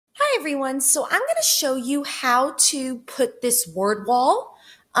everyone. So I'm going to show you how to put this word wall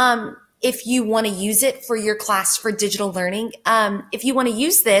if you want to use it for your class for digital learning. If you want to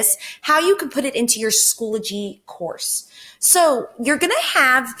use this, how you can put it into your Schoology course. So you're going to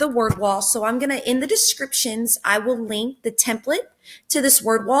have the word wall. So I'm going to, in the descriptions, I will link the template to this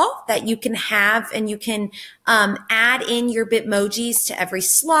word wall that you can have, and you can add in your Bitmojis to every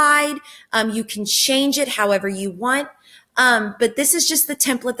slide. You can change it however you want. But this is just the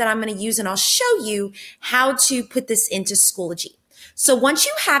template that I'm going to use, and I'll show you how to put this into Schoology. So once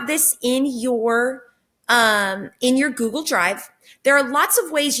you have this in your Google Drive, there are lots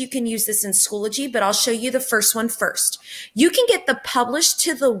of ways you can use this in Schoology, but I'll show you the first one first. You can get the publish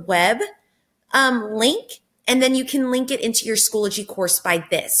to the web link, and then you can link it into your Schoology course by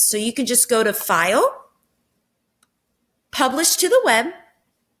this. So you can just go to File, Publish to the Web,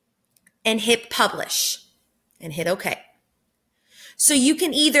 and hit Publish, and hit OK. So you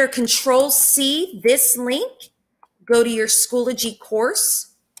can either Control-C this link, go to your Schoology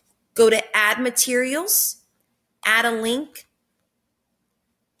course, go to Add Materials, add a link,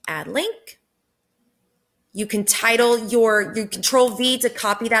 add link. You can title you Control-V to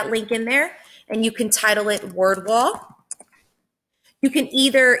copy that link in there, and you can title it Word Wall. You can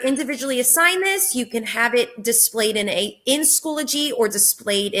either individually assign this, you can have it displayed in Schoology or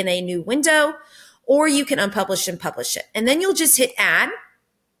displayed in a new window, or you can unpublish and publish it. And then you'll just hit Add.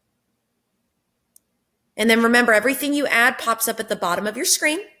 And then remember, everything you add pops up at the bottom of your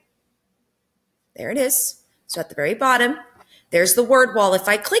screen. There it is. So at the very bottom, there's the word wall. If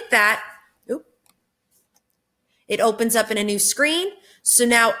I click that, it opens up in a new screen. So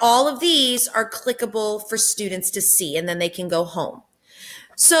now all of these are clickable for students to see, and then they can go home.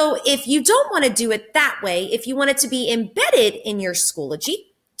 So if you don't want to do it that way, if you want it to be embedded in your Schoology,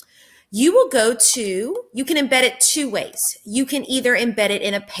 you can embed it two ways. You can either embed it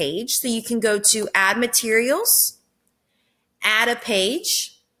in a page. So you can go to Add Materials, Add a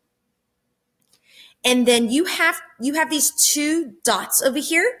Page, and then you have these two dots over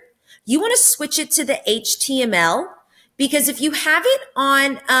here. You want to switch it to the HTML, because if you have it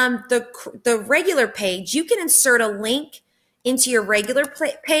on the regular page, you can insert a link into your regular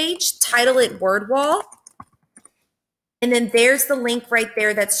page, title it Word Wall, and then there's the link right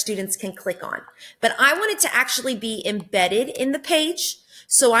there that students can click on. But I want it to actually be embedded in the page.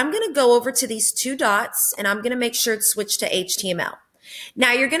 So I'm going to go over to these two dots, and I'm going to make sure it's switched to HTML.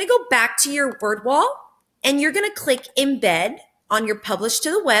 Now you're going to go back to your word wall, and you're going to click Embed on your Publish to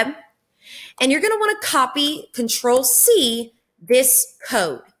the Web, and you're going to want to copy Control-C this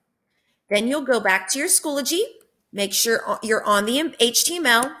code. Then you'll go back to your Schoology, make sure you're on the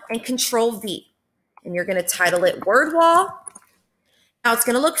HTML, and Control-V. And you're going to title it Word Wall. Now it's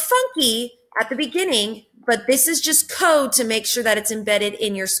going to look funky at the beginning, but this is just code to make sure that it's embedded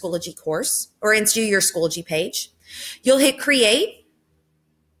in your Schoology course or into your Schoology page. You'll hit Create.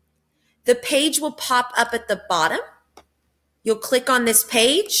 The page will pop up at the bottom. You'll click on this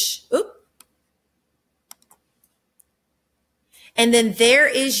page. And then there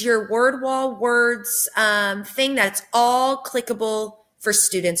is your word wall words thing that's all clickable for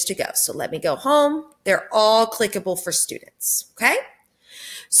students to go. So let me go home. They're all clickable for students, okay?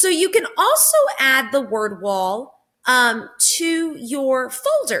 So you can also add the word wall to your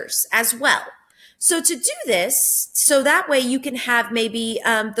folders as well. So to do this, so that way you can have maybe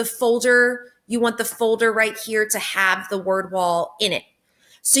you want the folder right here to have the word wall in it.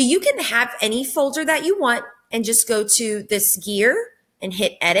 So you can have any folder that you want and just go to this gear and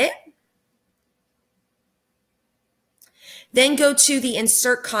hit Edit. Then go to the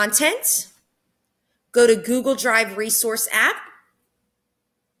Insert Content, go to Google Drive Resource App,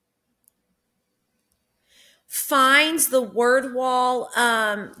 find the word wall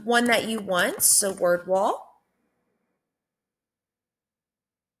one that you want, so word wall.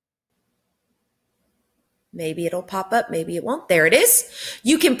 Maybe it'll pop up, maybe it won't. There it is.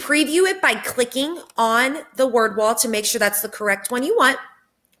 You can preview it by clicking on the word wall to make sure that's the correct one you want,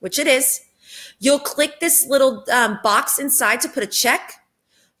 which it is. You'll click this little box inside to put a check.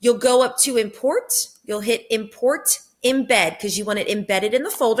 You'll go up to Import. You'll hit Import Embed because you want it embedded in the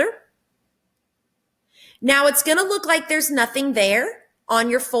folder. Now it's going to look like there's nothing there on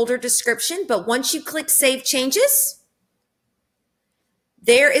your folder description, but once you click Save Changes,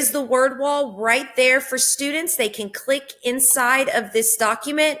 there is the word wall right there for students. They can click inside of this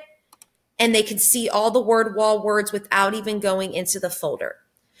document and they can see all the word wall words without even going into the folder.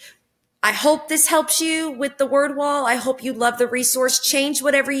 I hope this helps you with the word wall. I hope you love the resource. Change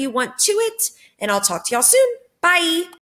whatever you want to it, and I'll talk to y'all soon. Bye.